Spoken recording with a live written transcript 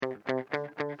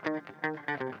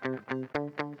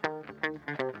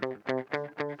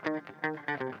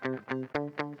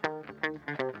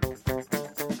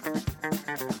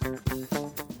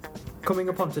Coming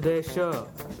up on today's show,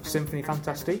 Symphony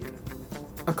Fantastique,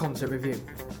 a concert review.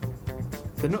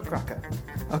 The Nutcracker,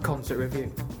 a concert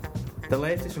review. The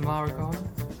latest from Lara Corner.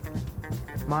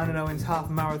 Mine and Owen's half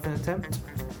marathon attempt.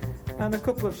 And a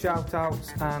couple of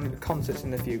shout-outs and concerts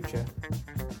in the future.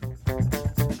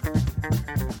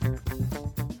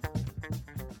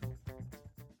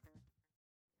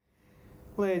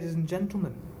 Ladies and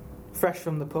gentlemen, fresh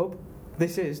from the pub,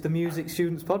 this is the Music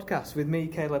Students Podcast with me,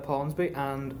 Caleb Hornsby,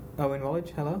 and Owen Wallage.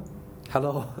 Hello.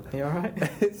 Hello. You alright?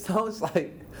 It sounds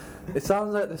like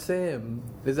the same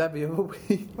as every other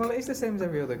week. Well, it is the same as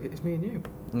every other. It's me and you.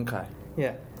 Okay.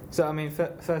 Yeah. So, I mean,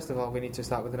 first of all, we need to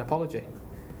start with an apology.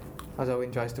 As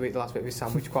Owen tries to eat the last bit of his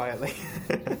sandwich quietly.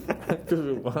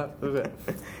 Doesn't work, does it?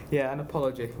 Yeah, an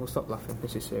apology. We'll stop laughing.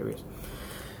 This is serious.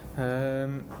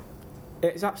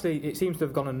 It seems to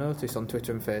have gone unnoticed on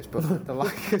Twitter and Facebook.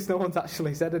 Because no one's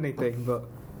actually said anything, but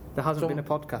there hasn't been a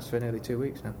podcast for nearly 2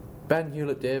 weeks now. Ben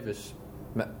Hewlett-Davis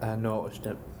noticed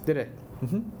it. Did he?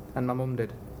 Mm-hmm. And my mum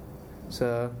did.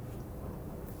 So,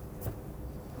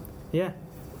 yeah.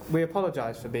 We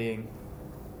apologise for being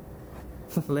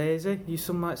lazy.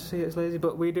 Some might see it as lazy,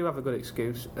 but we do have a good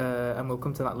excuse, and we'll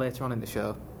come to that later on in the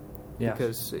show. Yes.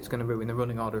 Because it's going to ruin the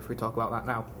running order if we talk about that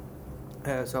now.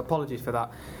 So apologies for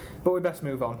that. But we best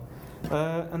move on.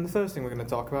 And the first thing we're going to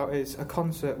talk about is a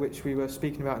concert which we were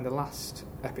speaking about in the last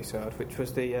episode, which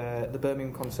was the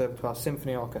Birmingham Conservatoire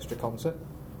Symphony Orchestra concert,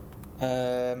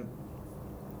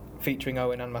 featuring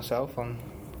Owen and myself on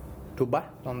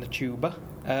the tuba,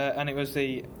 and it was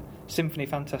the Symphony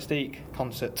Fantastique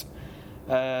concert,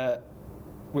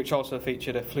 which also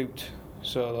featured a flute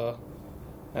solo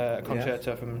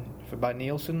concerto by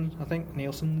Nielsen, I think,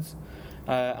 Nielsen's.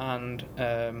 And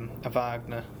a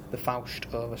Wagner, the Faust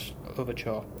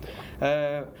overture.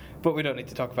 But we don't need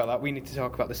to talk about that. We need to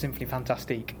talk about the Symphony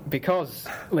Fantastique because,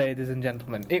 ladies and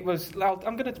gentlemen, it was...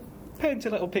 I'm going to paint a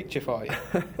little picture for you.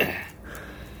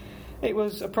 It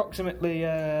was approximately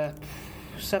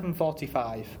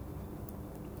 7:45.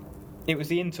 It was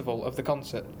the interval of the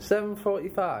concert.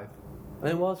 7:45?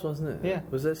 And it was, wasn't it? Yeah.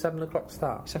 Was it 7 o'clock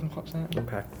start? 7 o'clock start.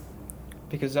 Okay.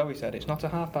 Because Zoe said it's not a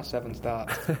 7:30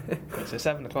 start. It's a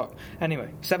 7 o'clock.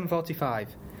 Anyway,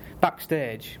 7:45.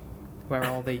 Backstage, where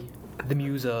all the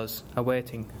musos are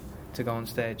waiting to go on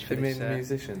stage for this. You mean the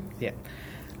musicians? Yeah,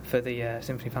 for the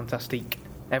Symphony Fantastique.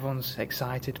 Everyone's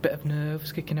excited, bit of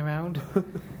nerves kicking around.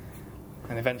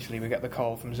 And eventually we get the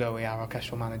call from Zoe, our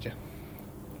orchestral manager.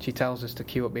 She tells us to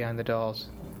queue up behind the doors.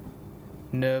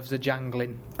 Nerves are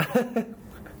jangling.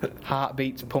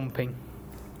 Heartbeats pumping.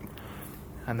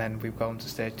 And then we go onto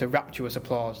stage to rapturous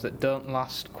applause that don't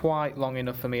last quite long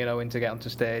enough for me and Owen to get onto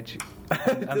stage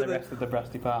and the rest of the brass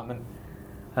department.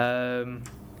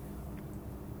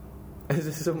 Is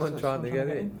this someone trying to get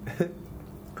in?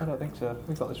 I don't think so.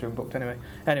 We've got this room booked anyway.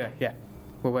 Anyway, yeah,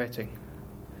 we're waiting.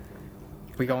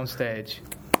 We go on stage.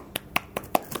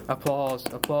 Applause.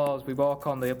 We walk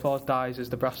on. The applause dies as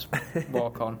the brass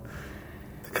walk on.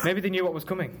 Maybe they knew what was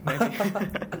coming. Maybe.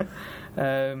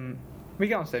 We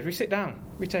get on stage, we sit down,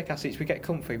 we take our seats, we get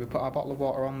comfy, we put our bottle of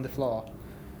water on the floor.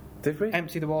 Did we?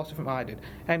 Empty the water from... I did.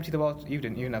 Empty the water... You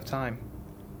didn't have time.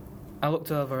 I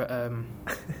looked over at...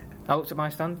 I looked at my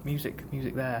stand, music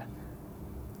there.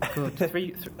 Good.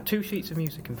 2 sheets of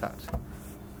music, in fact.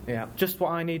 Yeah. Just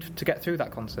what I need to get through that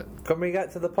concert. Can we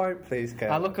get to the point, please, Kev?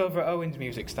 I look over at Owen's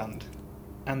music stand,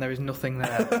 and there is nothing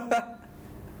there.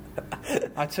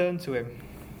 I turned to him,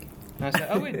 and I said,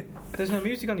 Owen, there's no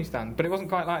music on your stand. But it wasn't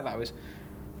quite like that. It was,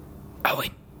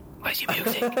 Owen, where's your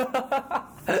music?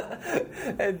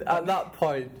 And at that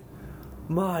point,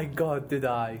 my God, did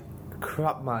I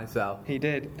crap myself. He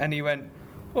did. And he went,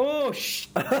 oh, shh.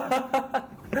 I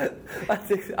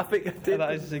think I did. And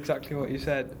that is exactly what you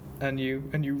said. And you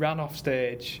ran off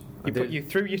stage. You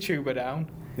threw your tuba down.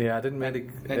 Yeah, I didn't really...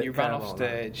 And you ran off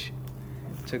stage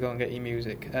to go and get your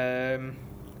music.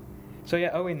 So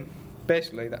yeah, Owen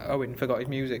forgot his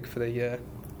music for the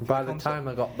by the time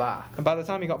I got back. And by the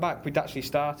time he got back, we'd actually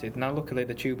started. Now, luckily,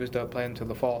 the tubas don't play until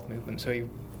the 4th movement, so he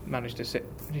managed to sit.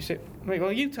 Did you sit? Wait,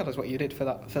 well, you tell us what you did for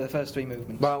the first 3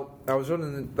 movements. Well, I was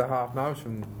running the half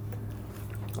marathon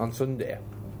on Sunday.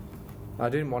 I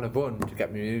didn't want to run to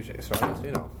get my music, so I just,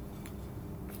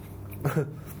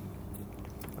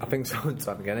 I think someone's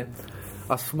trying to get in.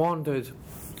 I swandered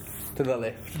to the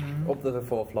lift, up to the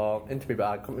 4th floor, into my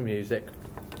bag, got my music,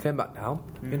 came back down,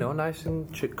 nice and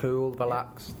cool,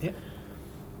 relaxed. Yeah.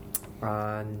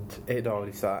 And it had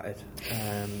already started.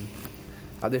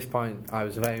 At this point, I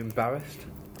was very embarrassed.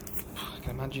 I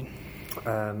can imagine.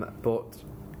 But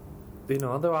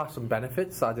there are some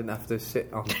benefits. I didn't have to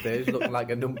sit on stage looking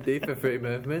like a numpty for 3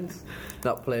 movements,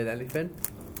 not playing anything.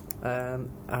 and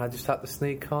I just had to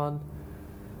sneak on,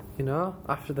 you know,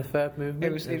 after the third movement.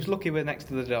 It was lucky we're next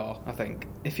to the door, I think.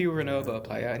 If you were an oboe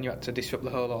player and you had to disrupt the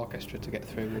whole orchestra to get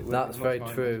through... That's very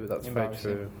true, that's very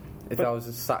true. If I was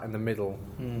just sat in the middle,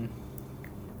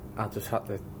 I just had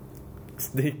to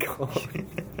sneak on.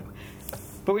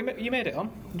 But you made it on,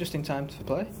 just in time to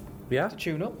play. Yeah. To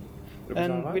tune up.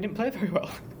 And we didn't play very well.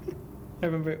 I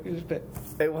remember it was a bit...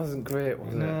 It wasn't great,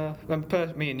 was it? No.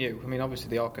 Me and you. I mean, obviously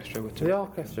the orchestra were too... The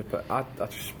orchestra, but I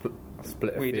just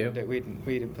split a few. We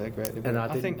didn't play great, did we? And I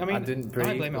didn't breathe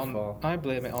I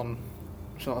blame it on...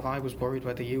 Sort of, I was worried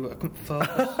whether you... I couldn't focus.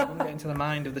 I couldn't get into the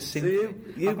mind of the symphony.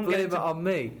 So you blame it on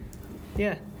me?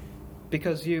 Yeah.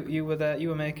 Because you were there, you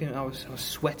were making... I was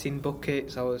sweating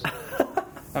buckets, I was...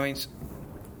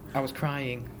 I was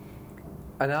crying.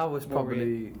 And I was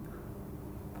probably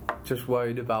just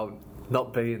worried about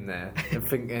not being there and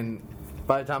thinking,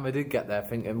 by the time I did get there,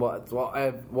 thinking,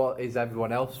 what is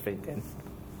everyone else thinking?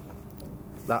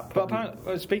 But apparently,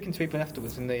 I was speaking to people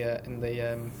afterwards in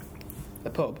the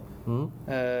pub.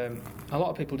 A lot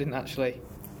of people didn't actually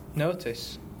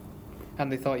notice, and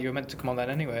they thought you were meant to come on then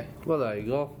anyway. Well, there you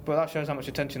go. But that shows how much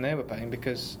attention they were paying,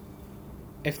 because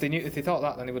if they thought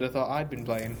that, then they would have thought I'd been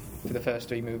playing for the first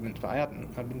three movements, but I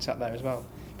hadn't. I'd been sat there as well,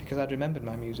 because I'd remembered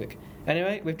my music.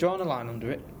 Anyway, we've drawn a line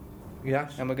under it.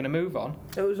 Yes. And we're going to move on.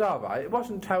 It was alright. It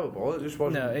wasn't terrible. It just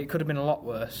wasn't... No, it could have been a lot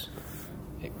worse.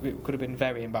 It could have been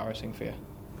very embarrassing for you.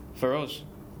 For us,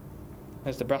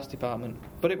 as the brass department.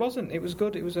 But it wasn't. It was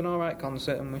good. It was an alright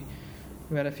concert, and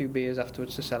we had a few beers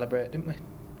afterwards to celebrate, didn't we?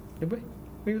 Did we?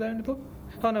 Were you there in the pub?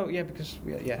 Oh, no, yeah, because...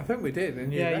 Yeah. I think we did,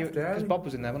 and you left early. Because Bob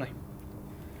was in there, wasn't he?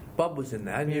 Bob was in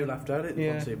there, and you left early.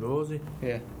 Yeah. Didn't see Rosie.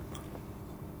 Yeah.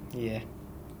 Yeah.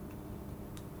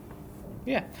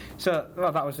 Yeah. So,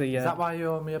 well, that was the... Is that why you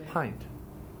owe me a pint?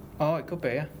 Oh, it could be,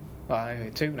 yeah. Well, I owe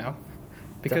you two now.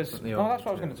 Because... Definitely that's what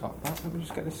I was going to talk about. Let me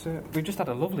just get this... we've just had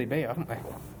a lovely beer, haven't we?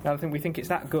 I think we think it's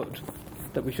that good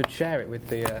that we should share it with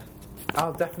the...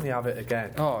 I'll definitely have it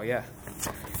again. Oh, yeah.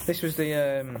 This was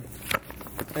the...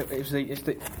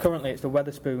 currently it's the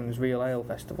Wetherspoons Real Ale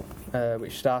Festival,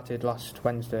 which started last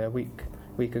Wednesday, a week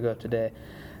ago today,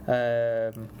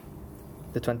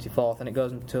 the 24th, and it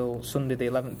goes until Sunday the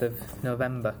 11th of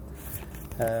November,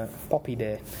 Poppy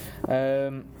Day.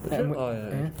 And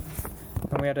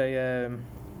we had a...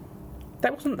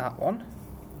 that wasn't that one.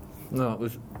 No, it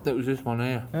was this one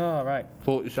here. Oh, right.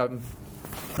 47.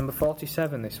 Number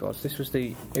 47 this was. This was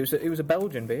the... It was a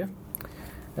Belgian beer.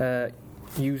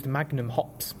 Used Magnum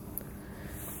hops,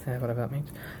 whatever that means,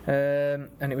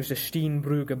 and it was a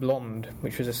Steenbrugge Blonde,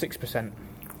 which was a 6%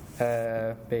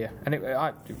 beer, and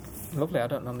lovely. I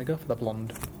don't normally go for the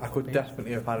blonde. I could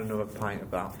definitely have had another pint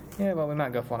of that. Yeah, well, we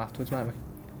might go for one afterwards, might we?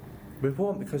 We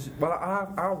won't, because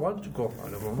I want to go for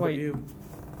another one.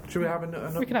 But should we have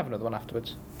another? We can have another one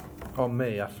afterwards. On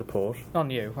me, I suppose. On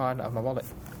you? I don't have my wallet,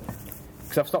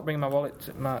 because I've stopped bringing my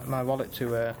wallet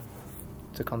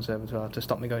to Conservatoire to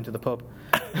stop me going to the pub.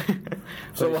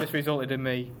 So it's just resulted in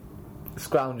me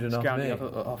scrounging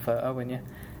off Owen, yeah.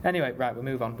 Anyway, right, we'll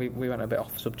move on. We went a bit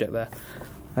off subject there.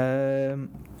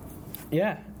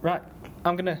 Yeah, right.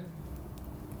 I'm gonna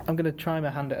try my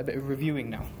hand at a bit of reviewing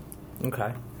now.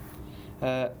 Okay.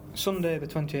 Sunday the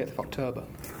 28th of October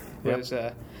was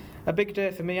a big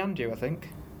day for me and you, I think.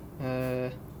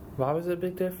 Why was it a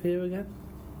big day for you again?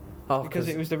 Oh, because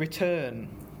it was the return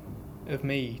of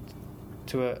me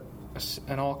to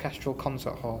an orchestral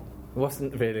concert hall. It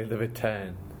wasn't really the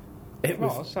return. It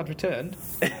was. I'd returned.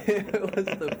 It was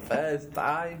the first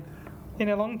time. In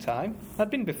a long time. I'd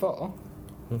been before.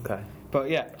 Okay. But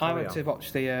yeah, I went to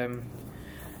watch the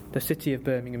City of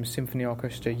Birmingham Symphony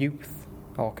Orchestra Youth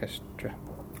Orchestra.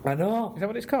 I know. Is that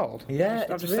what it's called? Yeah,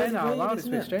 I'm just saying that out loud. It's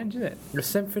a bit strange, isn't it? The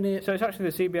symphony. So it's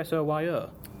actually the CBSOYO.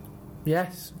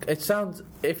 Yes. It sounds.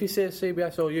 If you say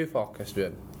CBSO Youth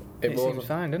Orchestra, it seems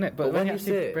fine, doesn't it? But when you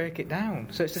actually break it down,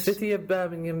 so it's the City of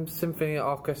Birmingham Symphony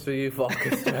Orchestra Youth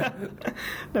Orchestra.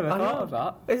 Never thought of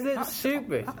that. Isn't it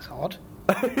stupid? That's odd.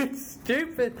 It's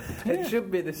stupid. Yeah. It should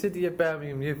be the City of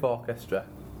Birmingham Youth Orchestra.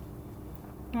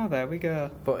 Oh, there we go.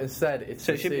 But instead, it's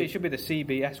it should be the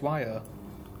CBSYO.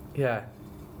 Yeah.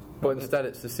 But instead,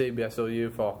 it's the CBSO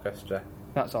Youth Orchestra.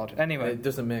 That's odd. Anyway, it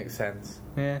doesn't make sense.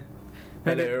 Yeah.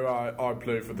 Hello, I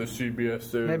play for the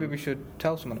CBSO. Maybe we should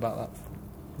tell someone about that.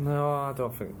 No, I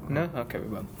don't think. No? Okay, we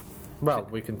won't. Well,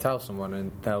 we can tell someone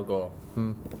and they'll go,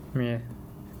 Yeah.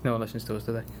 No one listens to us,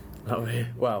 do they? No,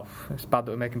 well, it's bad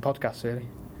that we're making podcasts, really.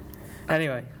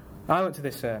 Anyway, I went to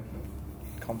this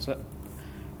concert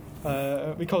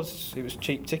because it was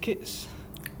cheap tickets.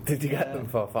 Did you get them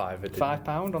for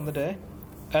 £5 on the day?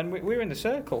 And we were in the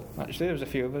circle, actually. There was a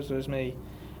few of us. There was me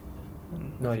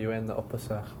and No, you were in the upper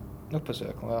circle. Upper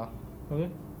circle, yeah. Were we?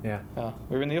 Yeah. Yeah,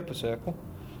 we were in the upper circle.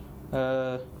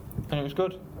 And it was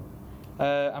good.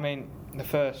 I mean, the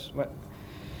first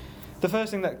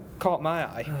thing that caught my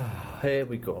eye... Here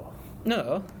we go.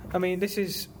 No, I mean, this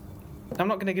is... I'm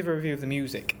not going to give a review of the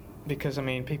music, because, I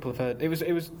mean, people have heard... It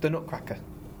was the Nutcracker.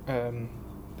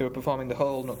 They were performing the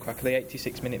whole Nutcracker, the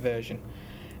 86-minute version.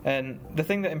 And the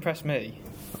thing that impressed me,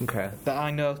 that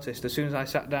I noticed as soon as I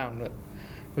sat down,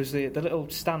 was the little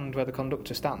stand where the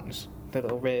conductor stands, the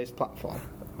little raised platform.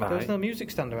 Right. There was no music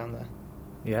stand around there.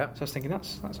 Yeah. So I was thinking,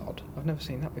 that's odd. I've never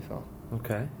seen that before.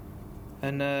 Okay.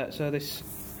 And as we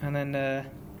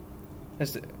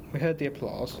heard the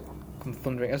applause come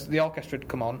thundering, as the orchestra had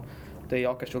come on, the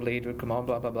orchestral lead would come on,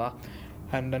 blah, blah, blah.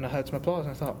 And then I heard some applause,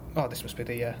 and I thought, oh, this must be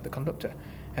the conductor.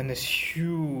 And this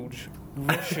huge,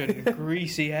 Russian,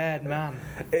 greasy-haired man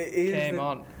came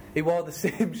on. He wore the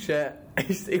same shirt.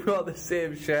 He wore the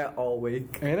same shirt all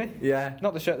week. Really? Yeah.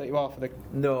 Not the shirt that you wore for the...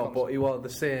 No, concert. But he wore the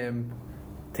same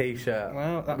T-shirt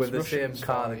with the same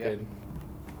cardigan.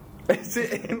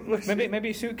 Yeah. maybe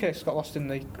his suitcase got lost in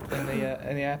the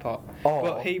airport. Oh.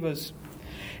 But he was...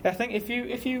 I think if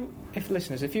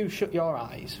listeners, if you shut your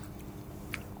eyes...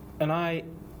 And I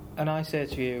say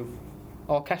to you,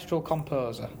 orchestral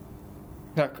composer,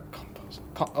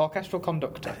 orchestral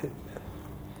conductor,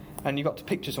 and you got to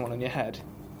picture someone in your head,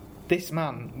 this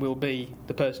man will be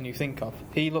the person you think of.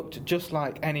 He looked just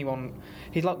like anyone.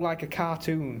 He looked like a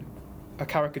cartoon, a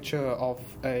caricature of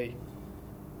a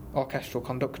orchestral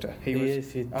conductor. He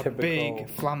was a big,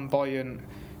 flamboyant,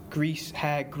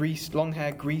 long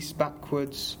hair greased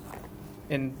backwards,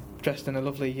 dressed in a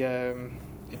lovely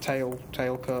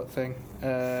tailcoat thing,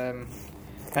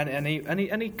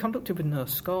 and he conducted with no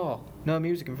score, no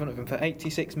music in front of him for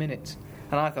 86 minutes,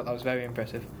 and I thought that was very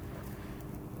impressive.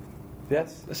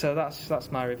 Yes. So that's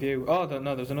my review. Oh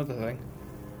no, there's another thing.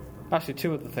 Actually,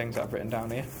 two other things that I've written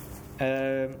down here.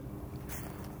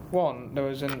 One, there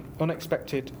was an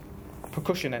unexpected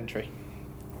percussion entry.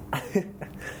 It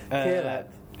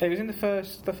was in the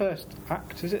first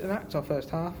act. Is it an act or first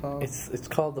half? Or? It's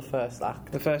called the first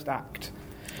act. The first act.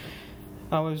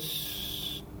 I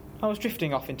was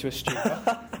drifting off into a stupor.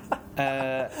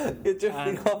 You're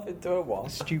drifting off into a what? A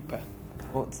stupor.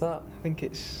 What's that? I think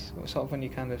it's sort of when you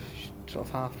kind of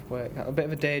halfway, a bit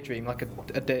of a daydream, like a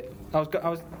day. I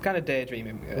was kind of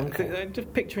daydreaming,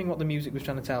 just picturing what the music was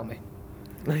trying to tell me.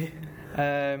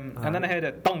 And then I heard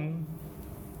a dong,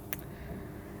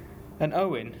 and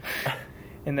Owen,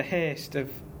 in the haste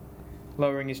of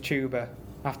lowering his tuba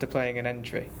after playing an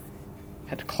entry,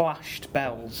 had clashed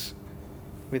bells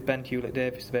with Ben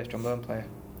Hewlett-Davis, the bass trombone player.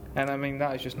 And I mean,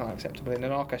 that is just not acceptable in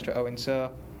an orchestra, Owen,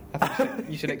 so I think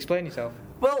you should explain yourself.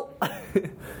 Well,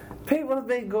 people have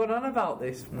been going on about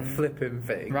this flipping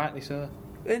thing. Rightly so.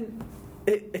 And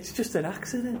it's just an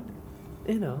accident,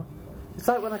 you know. It's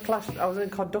like when I was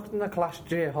conducting a clashed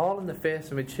J Hall in the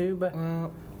face of my tuba.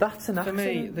 Well, that's an accident. For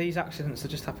me, these accidents are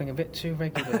just happening a bit too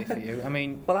regularly for you. I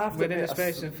mean, within the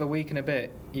space of a week and a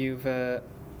bit, you've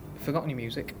forgotten your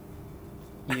music,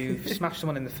 you've smashed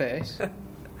someone in the face,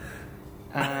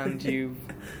 and you've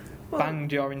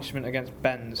banged your instrument against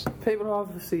Ben's. People are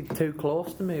obviously too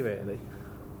close to me, really.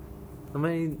 I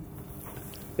mean,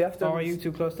 you have to. Or are you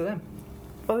too close to them?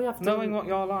 Well, you have to. Knowing what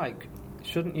you're like,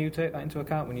 shouldn't you take that into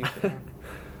account when you sit down?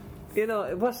 You know,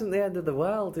 it wasn't the end of the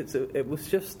world. It was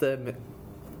just a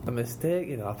mistake.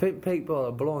 You know, I think people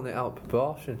are blowing it out of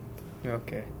proportion.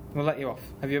 Okay, we'll let you off.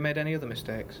 Have you made any other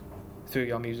mistakes through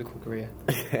your musical career?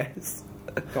 Yes.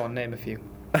 Go on, name a few.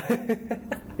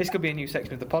 This could be a new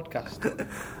section of the podcast.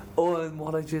 Oh, and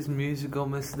what a just musical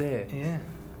mistake. Yeah.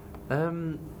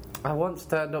 I once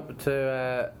turned up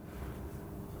to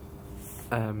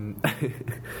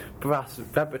brass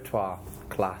repertoire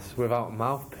class without a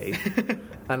mouthpiece,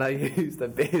 and I used a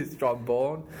bass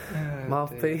trombone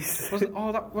mouthpiece.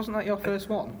 Wasn't that your first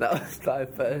one? That was my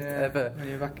first ever. When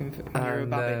you were back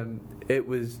in it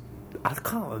was. I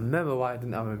can't remember why I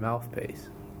didn't have a mouthpiece.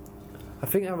 I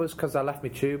think it was because I left my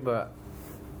tuba.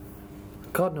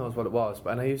 God knows what it was,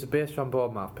 but I used a bass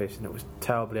trombone mouthpiece, and it was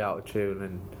terribly out of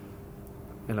tune.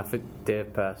 And I think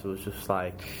Dave Purcell was just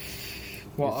like,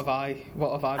 What have I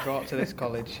brought to this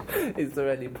college? Is there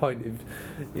any point if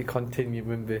you continue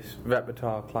with this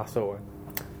repertoire class, Owen?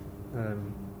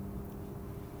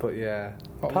 But yeah.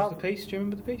 What was the piece? Do you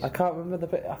remember the piece? I can't remember the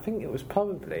bit. I think it was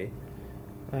probably.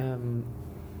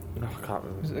 No, I can't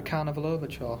remember. Was it the Carnival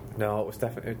Overture? No, it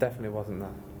definitely wasn't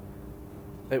that.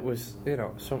 It was, you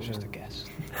know, something. Just a guess.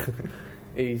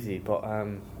 Easy, but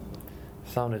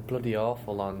sounded bloody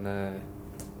awful on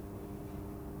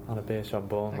a bass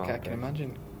trombone. Okay, I can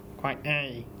imagine. Quite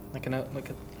like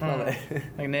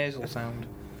a nasal sound.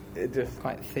 It just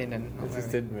quite thin and. It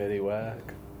just didn't really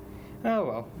work. Oh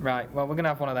well, right. Well, we're gonna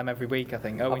have one of them every week, I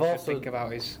think. Owen should think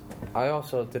about his. I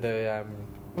also did a.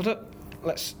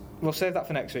 We'll save that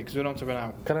for next week because we don't want to run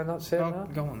out. Can I not say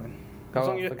that? Go on then. Go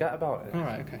on, forget about it. All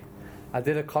right, okay. I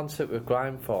did a concert with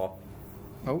Grindcore.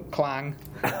 Oh, clang.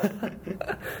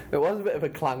 It was a bit of a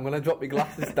clang when I dropped my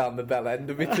glasses down the bell end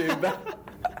of my tuba.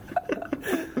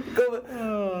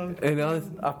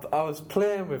 I was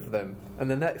playing with them, and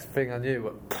the next thing I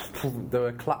knew, they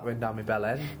were clattering down my bell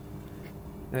end.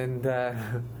 And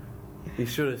you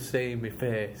should have seen my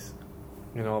face.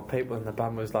 You know, people in the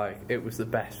band was like, it was the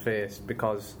best face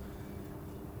because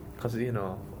you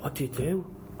know, what do you do?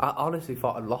 I honestly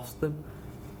thought I'd lost them.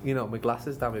 You know, my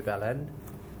glasses down my bell end.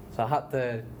 So I had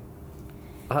to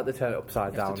turn it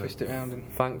upside down. To twist it round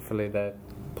and thankfully they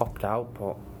popped out,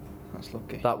 but that's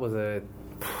lucky. That was a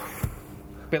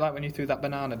bit like when you threw that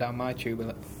banana down my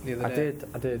tuba the other day.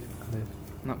 I did.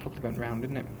 And that probably went round,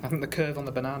 didn't it? I think the curve on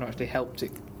the banana actually helped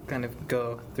it kind of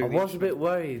go through. I was a bit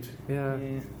worried. Yeah.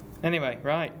 Anyway,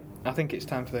 right. I think it's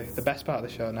time for the best part of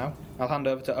the show now. I'll hand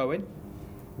over to Owen.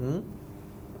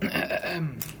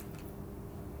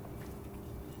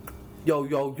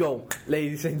 Yo,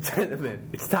 ladies and gentlemen,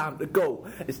 it's time to go.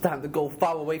 It's time to go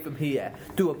far away from here,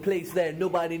 to a place that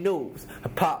nobody knows,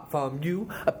 apart from you,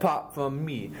 apart from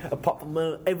me, apart from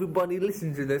everybody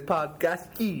listening to this podcast.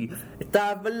 It's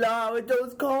time for Lara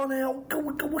Corner.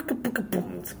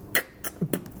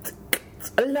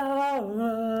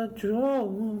 Lara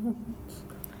Jones.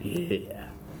 Yeah.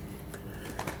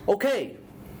 Okay.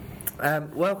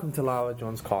 Welcome to Lara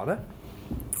Jones Corner.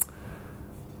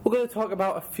 We're going to talk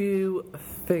about a few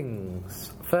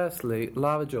things. Firstly,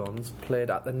 Lara Jones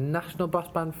played at the National Brass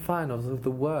Band Finals of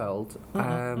the World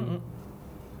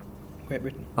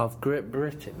Great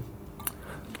Britain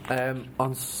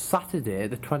on Saturday,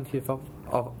 the 20th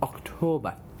of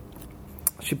October.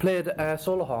 She played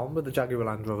solo horn with the Jaguar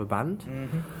Land Rover Band.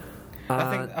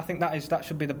 I think that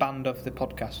should be the band of the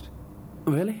podcast.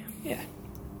 Really? Yeah.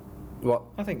 What?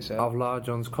 I think so. Of Lara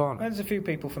Jones Corner. There's a few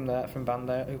people from band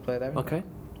there who play there. Okay.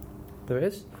 There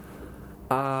is.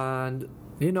 And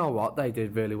you know what? They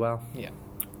did really well. Yeah.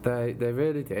 They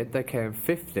really did. They came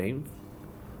 15th.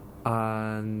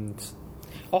 And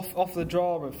off the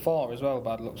draw of 4 as well,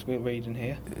 bad looks, we're reading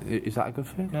here. Is that a good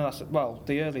thing? No,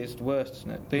 the earliest worst,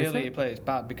 isn't it? The earlier you play is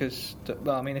bad because,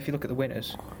 I mean, if you look at the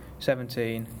winners,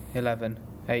 17, 11,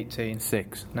 18,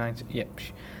 6, 19, yep.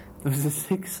 There's a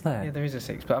 6 there. Yeah, there is a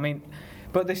 6, but I mean,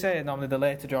 they say normally the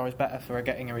later draw is better for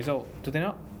getting a result. Do they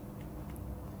not?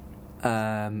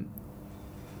 Oh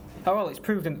well, it's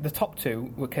proven the top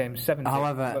 2 came 17.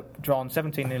 However, were drawn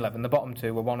 17 and 11. The bottom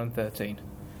 2 were 1 and 13.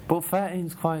 But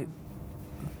 13's quite.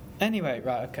 Anyway,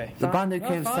 right, okay. The band who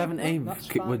came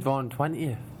 17th were drawn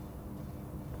 20th.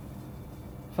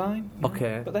 Fine.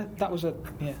 Okay. But that was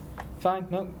fine.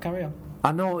 No, carry on.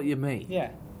 I know what you mean.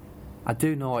 Yeah. I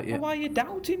do know what you. Well, why are you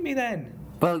doubting me then?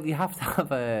 Well, you have to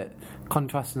have a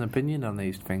contrasting opinion on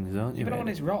these things, don't you? Even one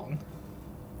is wrong.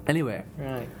 Anyway.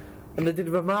 Right. And they did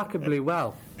remarkably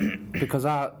well because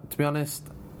to be honest,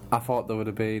 I thought they would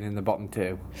have been in the bottom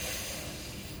 2.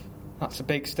 That's a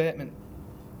big statement.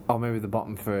 Or maybe the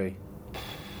bottom 3.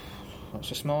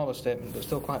 That's a smaller statement, but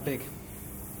still quite big.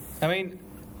 I mean,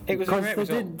 it was a great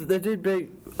result. They did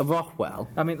beat Rothwell.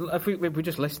 I mean, if we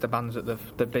just list the bands that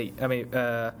they beat. I mean,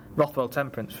 Rothwell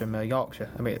Temperance from Yorkshire.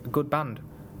 I mean, a good band.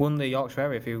 Won the Yorkshire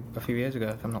area a few years ago,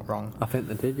 if I'm not wrong. I think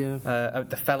they did, yeah.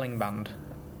 The Felling Band.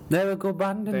 They're a good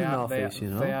band in the North East, you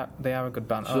know. They are a good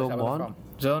band. Zone 1.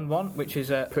 Zone 1, which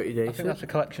is pretty decent. I think that's a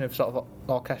collection of sort of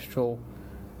orchestral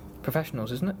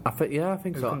professionals, isn't it? I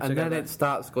think so. And then it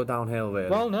starts to go downhill, really.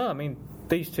 Well, no, I mean,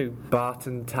 these two...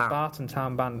 Barton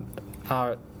Town Band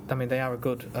are... I mean, they are a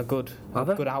good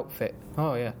outfit.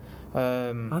 Oh, yeah.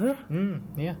 Are they?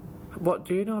 Yeah. What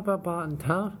do you know about Barton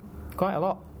Town? Quite a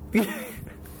lot.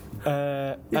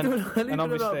 And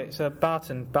obviously, so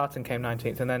Barton came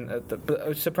 19th, and then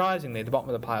surprisingly, the bottom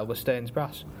of the pile was Staines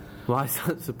Brass. Why is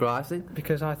that surprising?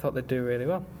 Because I thought they'd do really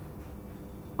well.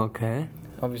 Okay.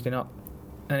 Obviously not.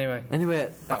 Anyway, I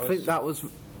think that was,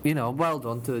 well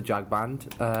done to the Jag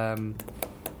Band.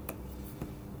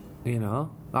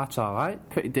 That's all right,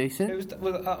 pretty decent.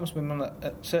 That must have been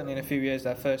certainly in a few years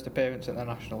their first appearance at the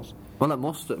Nationals. Well, it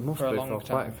must be for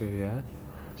quite a few years.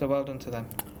 So well done to them.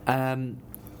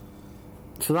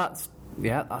 So that's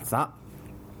that.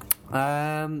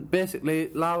 Basically,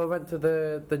 Lara went to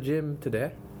the gym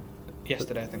today.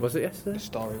 Yesterday, I think. Was it yesterday? The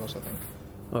story was, I think.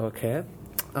 Okay.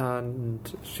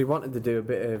 And she wanted to do a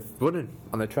bit of running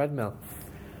on the treadmill.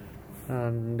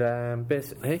 And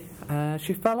basically,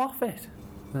 she fell off it.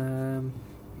 Yeah.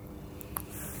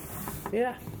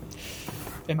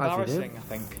 Embarrassing, I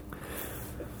think.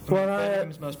 Well,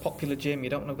 Birmingham's most popular gym. You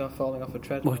don't want to go falling off a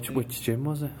treadmill. Which gym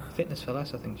was it? Fitness for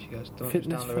Less, I think she goes. The one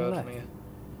Fitness down the for road Less? from here.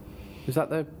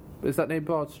 Is that near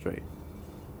Broad Street?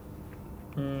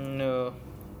 No.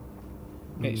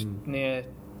 It's near.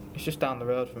 It's just down the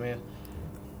road from here,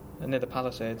 near the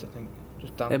Palisades, I think.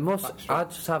 Just down. It must. Back street. I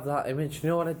just have that image. You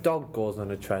know when a dog goes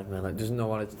on a treadmill, it doesn't know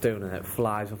what it's doing, and it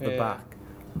flies off the back.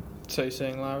 So you're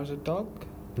saying Lara's a dog?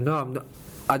 No, I'm not.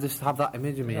 I just have that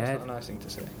image in my That's head. not a nice thing to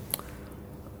say.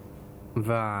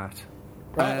 Right.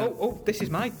 This is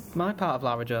my part of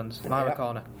Lara Jones, Lara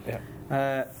Corner.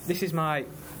 Yeah. This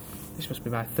must be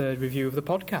my third review of the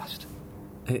podcast.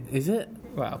 Is it?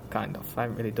 Well, kind of. I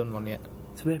haven't really done one yet.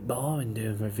 It's a bit boring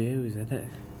doing reviews, isn't it?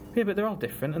 Yeah, but they're all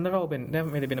different, and they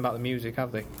haven't really been about the music,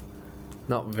 have they?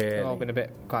 Not really. They've all been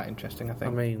quite interesting, I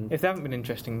think. I mean, if they haven't been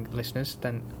interesting, listeners,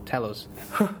 then tell us,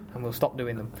 and we'll stop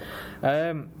doing them.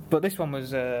 But this one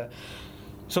was an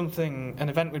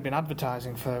event we'd been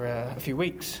advertising for a few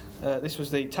weeks. This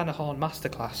was the tenor horn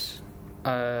masterclass.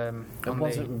 It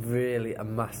wasn't really a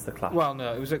masterclass. Well,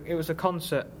 no, it was a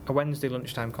concert, a Wednesday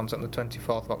lunchtime concert on the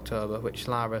 24th of October, which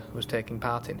Lara was taking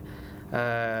part in.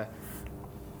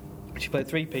 She played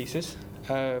 3 pieces.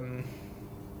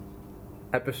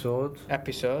 Episodes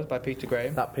by Peter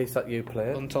Graham. That piece that you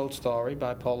played. Untold Story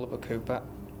by Paul Lover Cooper.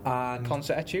 And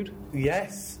Concert Etude.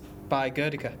 Yes. By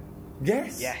Gerdica.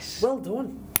 Yes. Yes. Well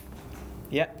done.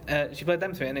 Yeah, she played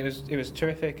them 3, and it was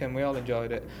terrific, and we all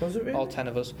enjoyed it. Was it really? All 10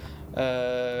 of us.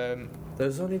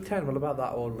 There's only 10. What about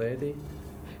that old lady?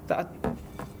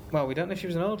 Well, we don't know if she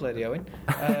was an old lady, Owen.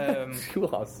 She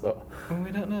was, though. Well,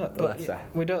 we don't know. Bless her.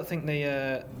 We don't think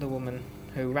the woman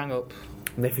who rang up.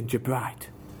 Nathan J. Bright.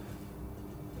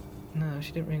 No,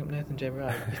 she didn't ring up Nathan J.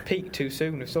 Bright. He peaked too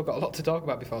soon. We've still got a lot to talk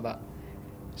about before that.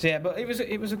 So yeah, but it was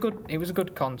a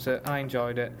good concert. I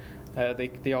enjoyed it.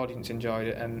 The audience enjoyed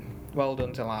it, and well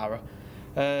done to Lara.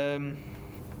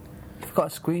 You've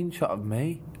got a screenshot of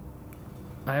me.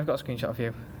 I have got a screenshot of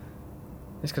you.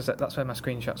 It's because that's where my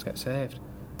screenshots get saved.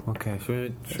 Okay,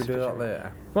 should we do that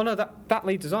later? Well, no, that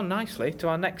leads us on nicely to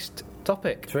our next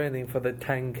topic. Training for the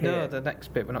 10K. No, the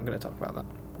next bit, we're not going to talk about that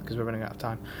because we're running out of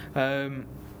time.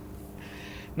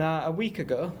 Now, a week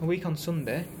ago on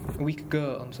Sunday,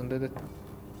 the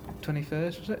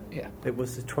 21st, was it? Yeah. It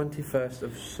was the 21st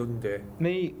of Sunday.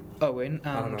 Me, Owen, and...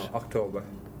 I don't know, October.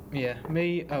 Yeah,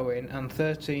 me, Owen, and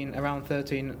around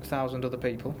 13,000 other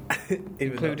people,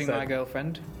 including my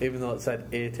girlfriend. Even though it said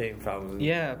 18,000.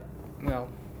 Yeah, well,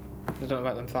 I don't know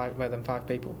about where them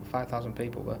 5,000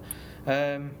 people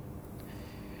were.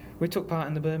 We took part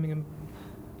in the Birmingham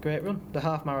Great Run, the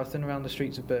half marathon around the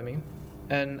streets of Birmingham,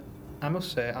 and I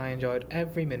must say I enjoyed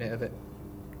every minute of it.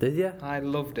 Did you? I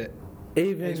loved it.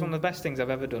 It's one of the best things I've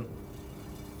ever done.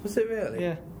 Was it really?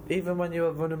 Yeah. Even when you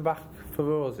were running back for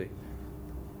Rosie?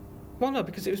 Well, no,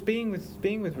 because it was being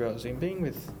with Rosie and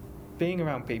being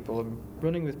around people and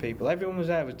running with people. Everyone was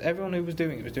there. Everyone who was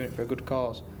doing it for a good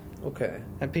cause. Okay.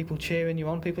 And people cheering you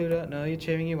on. People who don't know you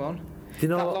cheering you on. Do you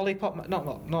know that what? lollipop man?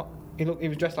 Not. He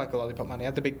was dressed like a lollipop man. He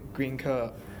had the big green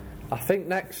coat. I think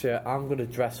next year I'm going to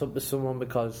dress up as someone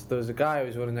because there was a guy who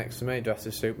was running next to me dressed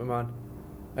as Superman,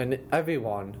 and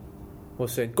everyone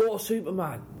was saying, "Go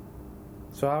Superman!"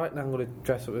 So I reckon I'm going to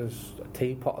dress up as a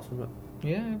teapot or something.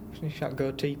 Yeah, you shout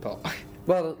 "Go teapot."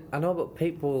 Well, I know, but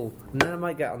people. And then I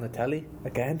might get on the telly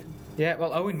again. Yeah,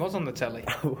 well, Owen was on the telly.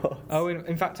 What? Owen,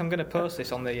 in fact, I'm going to post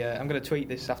this on the. I'm going to tweet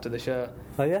this after the show.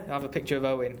 Oh yeah. I have a picture of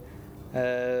Owen.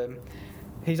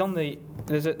 He's on the.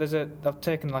 There's a. I've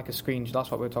taken like a screenshot. That's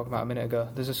what we were talking about a minute ago.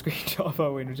 There's a screenshot of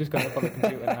Owen who's just got up on the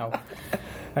computer now,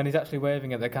 and he's actually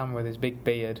waving at the camera with his big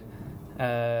beard.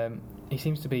 He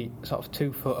seems to be sort of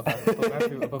 2 foot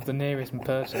above the nearest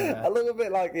person there. I look a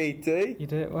bit like E.T. You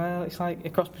do? Well, it's like a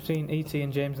cross between E.T.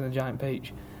 and James and the Giant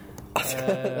Peach.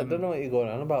 I don't know what you're going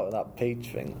on about with that peach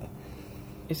thing.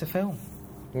 It's a film.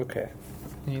 Okay.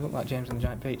 And you look like James and the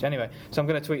Giant Peach. Anyway, so I'm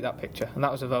going to tweet that picture, and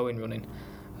that was of Owen running.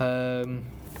 And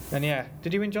yeah,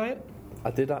 did you enjoy it?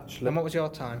 I did actually. And what was your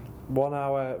time? 1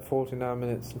 hour, 49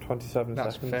 minutes and 27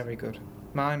 That's seconds. very good.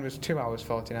 Mine was 2 hours,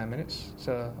 49 minutes,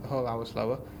 so a whole hour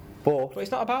slower. But it's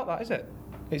not about that, is it?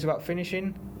 It's about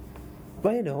finishing.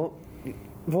 Well, you know,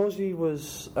 Rosie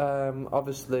was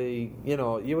obviously, you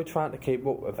know, you were trying to keep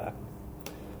up with her.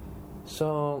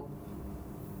 So,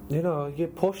 you know, you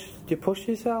push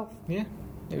yourself. Yeah,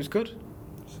 it was good.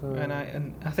 So,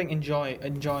 And I think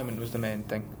enjoyment was the main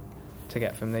thing to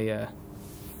get from the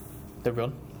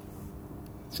run.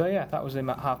 So yeah, that was the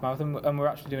half marathon, and we're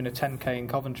actually doing a 10k in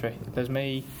Coventry. There's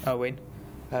me, Owen,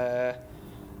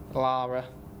 Lara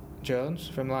Jones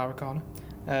from Lara Corner,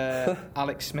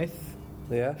 Alex Smith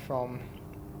Yeah. from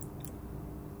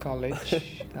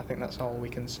college. I think that's all we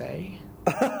can say.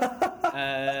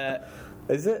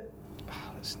 Is it?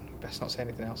 Let's best not say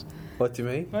anything else. What do you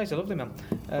mean? Well, he's a lovely man.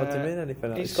 What do you mean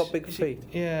anything else? He's got big feet.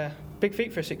 Yeah, big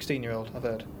feet for a 16-year-old, I've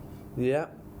heard. Yeah.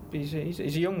 He's a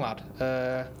young lad.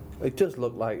 He does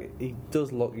look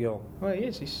young. Well, he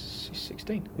is. He's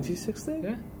 16. Is he 16?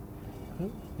 Yeah.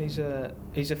 He's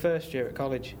a first year at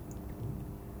college.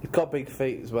 He's got big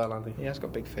feet as well, hasn't he? He has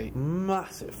got big feet.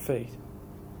 Massive feet.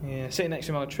 Yeah, sitting next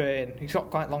to him on a train. He's got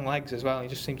quite long legs as well. He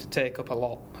just seems to take up a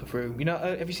lot of room. You know,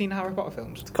 have you seen the Harry Potter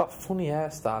films? He's got funny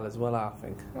hairstyle as well, I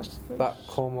think. That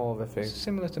comb over thing. It's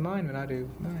similar to mine when I do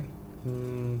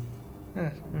mine.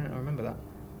 Yeah, I remember that.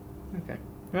 Okay.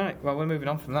 Right, well, we're moving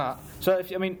on from that. So,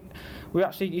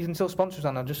 you can still sponsor us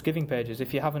on our Just Giving pages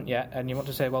if you haven't yet, and you want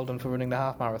to say well done for running the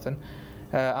half marathon.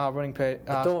 Our running page.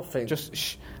 Our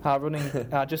Just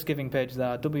Giving pages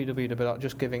are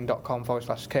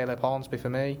www.justgiving.com/Caleb Hornsby for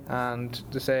me, and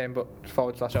the same but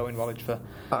 /Owen Wallage for.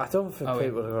 I don't think Owen.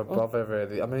 people are going to bother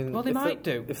really. I mean, well, they might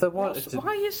do. If they wanted to.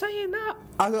 Why are you saying that?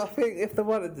 I think if they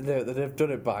wanted to do it, they'd have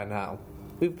done it by now.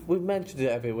 We've mentioned it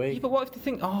every week. Yeah, but what if they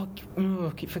think, I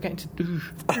keep forgetting to do.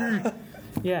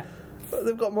 Yeah. But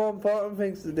they've got more important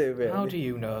things to do, really. How do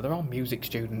you know? They're all music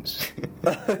students.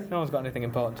 No one's got anything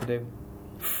important to do.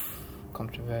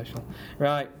 Controversial.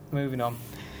 Right, moving on.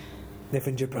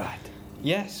 Nathan J. Bright.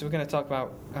 Yes, we're going to talk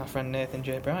about our friend Nathan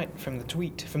J. Bright from the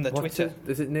Twitter.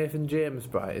 Is it Nathan James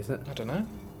Bright, isn't it? I don't know.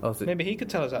 Or is it Maybe he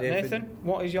could tell us that. Nathan,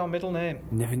 what is your middle name?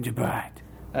 Nathan J. Bright.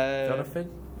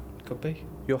 Jonathan? Could be.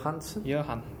 Johansson?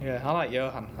 Johan. Yeah, I like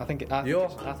Johan. I think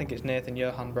it's Nathan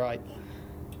Johan Bright.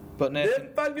 But Nathan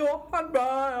Johan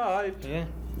Bright. Yeah.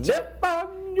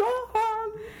 Nathan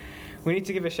Johan. We need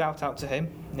to give a shout out to him,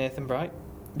 Nathan Bright,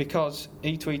 because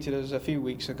he tweeted us a few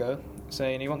weeks ago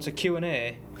saying he wants a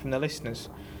Q&A from the listeners.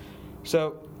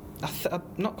 So I'm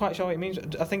not quite sure what he means.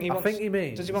 I think he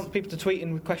means. Does he want people to tweet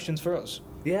in with questions for us?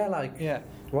 Yeah, Yeah.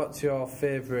 What's your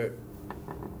favourite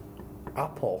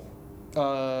apple?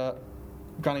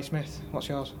 Granny Smith. What's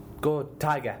yours? Good.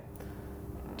 Tiger.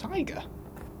 Tiger?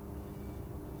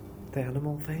 The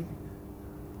animal thing.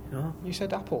 No? You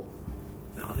said apple.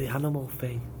 No, the animal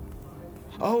thing.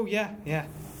 Oh, yeah.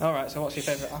 Alright, so what's your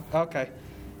favourite? Okay.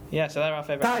 Yeah, so they're our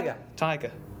favourite.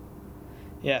 Tiger.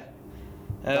 Yeah.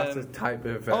 That's a type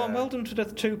of... and well done to the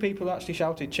two people who actually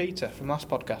shouted cheetah from last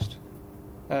podcast.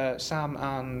 Sam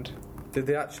and... Did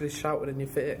they actually shout it in your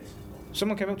face?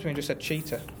 Someone came up to me and just said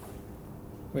cheetah.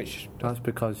 Which... That's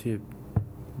because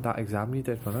that exam you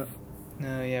did, wasn't it?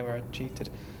 No, yeah, where I cheated.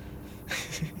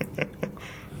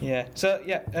 Yeah. So,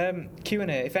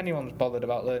 Q&A, if anyone's bothered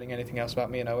about learning anything else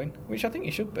about me and Owen, which I think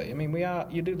you should be. I mean,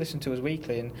 you do listen to us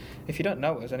weekly, and if you don't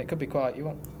know us, then it could be quite...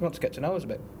 You want to get to know us a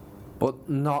bit. But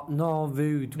no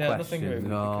rude questions. No, nothing rude,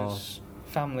 because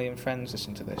family and friends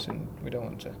listen to this, and we don't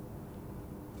want to...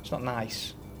 It's not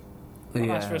nice. Not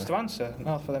nice for us to answer,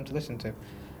 not for them to listen to.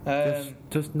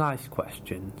 Just nice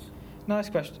questions. Nice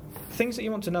question. Things that you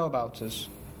want to know about us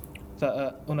that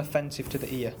are unoffensive to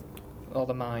the ear or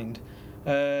the mind.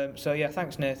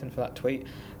 Thanks Nathan for that tweet.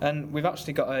 And we've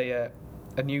actually got a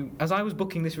new... As I was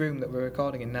booking this room that we're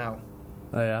recording in now...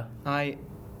 Oh yeah? I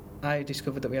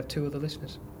discovered that we have two other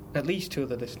listeners. At least two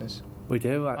other listeners. We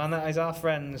do, actually. And that is our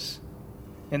friends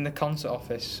in the concert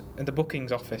office, in the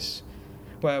bookings office,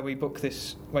 where we book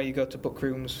this, where you go to book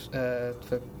rooms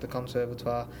for the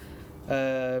Conservatoire.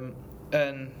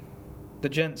 And the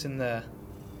gents in there,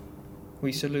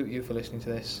 we salute you for listening to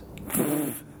this.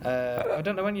 I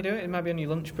don't know when you do it. It might be on your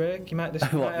lunch break. You might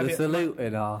listen. The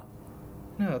saluting are?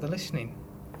 No, they're listening.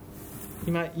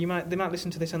 They might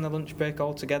listen to this on the lunch break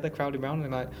all together, crowding around. They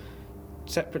might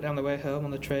separate on the way home,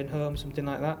 on the train home, something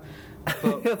like that.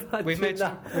 But we've made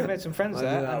some friends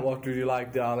there. That, what would you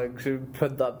like, darling? To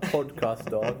put that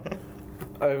podcast on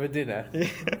over dinner? Yeah.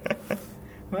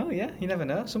 Well, yeah, you never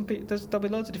know. There'll be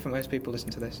loads of different ways people listen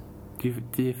to this. Do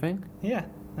you think? Yeah,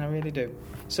 I really do.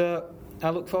 So I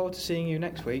look forward to seeing you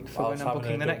next week for when I'm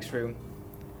booking the next room.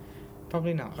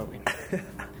 Probably not, Owen.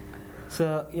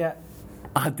 So yeah,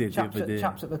 I did.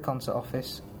 Chaps at the concert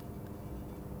office.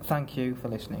 Thank you for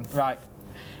listening. Right,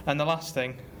 and the last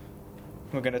thing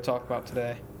we're going to talk about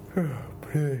today.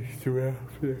 Please do it.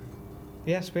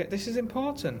 Yes, this is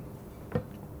important.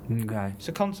 Okay. It's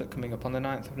a concert coming up on the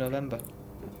 9th of November.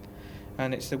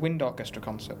 And it's the Wind Orchestra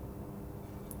concert.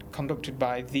 Conducted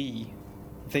by the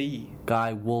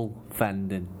Guy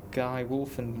Wolfenden.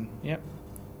 Yep.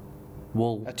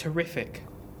 A terrific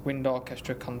wind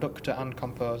orchestra conductor and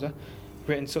composer.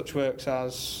 Written such works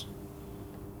as...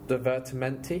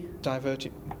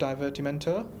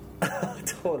 Divertimento. I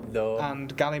don't know.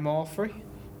 And Gallimorphy.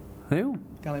 Who?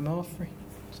 Gallimorphy.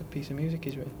 It's a piece of music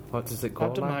he's written. What does it call?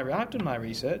 I've done my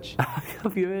research.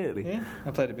 Have you really? Yeah,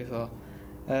 I played it before.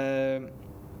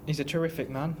 He's a terrific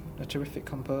man, a terrific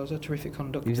composer, terrific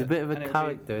conductor. He's a bit of a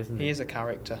character, isn't he? He is a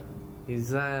character.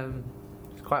 He's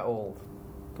quite old.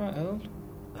 Quite old.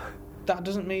 That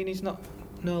doesn't mean he's not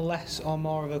no less or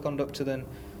more of a conductor than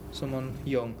someone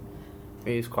young.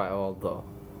 He is quite old though.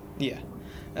 Yeah.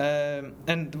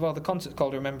 And well, the concert's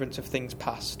called Remembrance of Things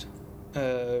Past.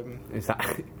 Is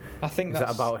that? I think is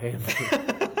that's... that about him?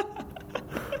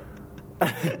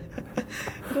 I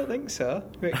don't think so.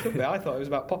 It could be. I thought it was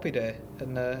about Poppy Day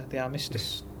and the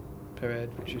Armistice Parade,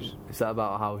 which is... Is that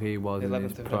about how he was in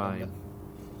his prime?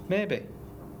 Maybe.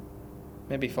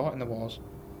 Maybe he fought in the wars.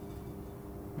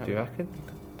 Do you reckon?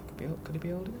 Could he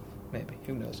be old enough? Maybe.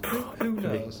 Who knows? Who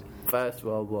knows? First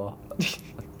World War.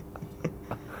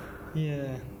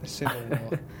 Yeah, the Civil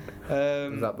War.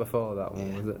 Was that before that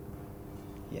one, was it?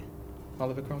 Yeah.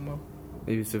 Oliver Cromwell.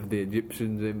 He was of the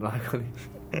Egyptians in like on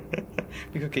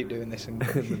We could keep doing this. And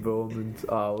the Romans.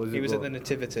 Oh, he was at the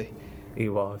Nativity. He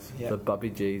was. Yep. The baby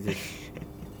Jesus.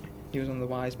 He was on the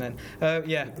Wise Men.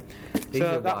 Yeah.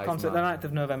 So that concert, the 9th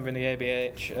of November in the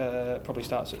ABH, probably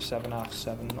starts at 7, half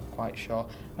 7, not quite sure.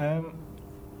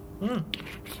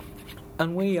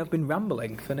 And we have been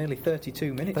rambling for nearly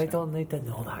 32 minutes. They don't need to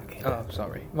know that, kid. Oh,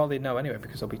 sorry. Well, they know anyway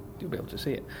because you'll be able to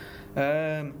see it.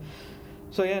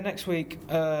 So yeah, next week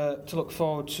to look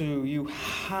forward to, you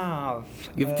have...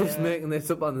 You're just making this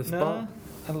up on the spot.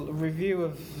 A review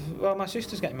of... Well, my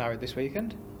sister's getting married this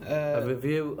weekend. A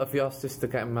review of your sister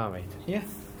getting married? Yeah.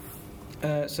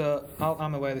 So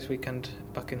I'm away this weekend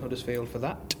back in Huddersfield for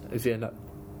that. Is he a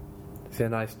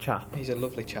nice chap? He's a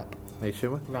lovely chap. Are you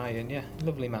sure? Ryan, yeah.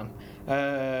 Lovely man.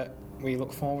 We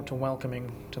look forward to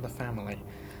welcoming to the family.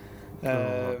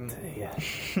 Yeah.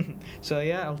 So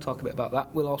yeah, I'll talk a bit about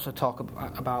that. We'll also talk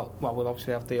about we'll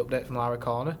obviously have the update from Lara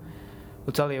Corner.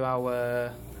 We'll tell you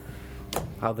how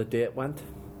the date went.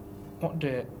 What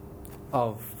date?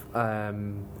 Of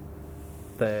the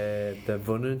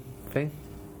running thing.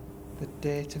 The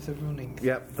date of the running.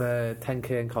 Yep, the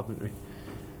 10k in Coventry.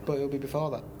 But it'll be before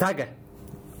that. Dagger.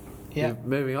 Yeah.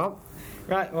 Moving on.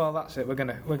 Right. Well, that's it. We're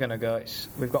gonna go.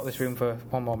 We've got this room for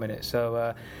 1 more minute.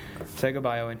 So say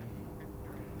goodbye, Owen.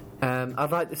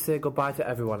 I'd like to say goodbye to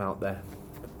everyone out there.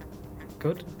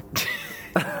 Good.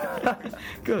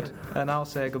 Good. And I'll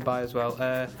say goodbye as well.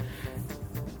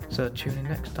 So tune in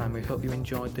next time. We hope you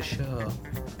enjoyed the show.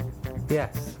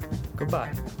 Yes.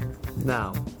 Goodbye.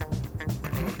 Now.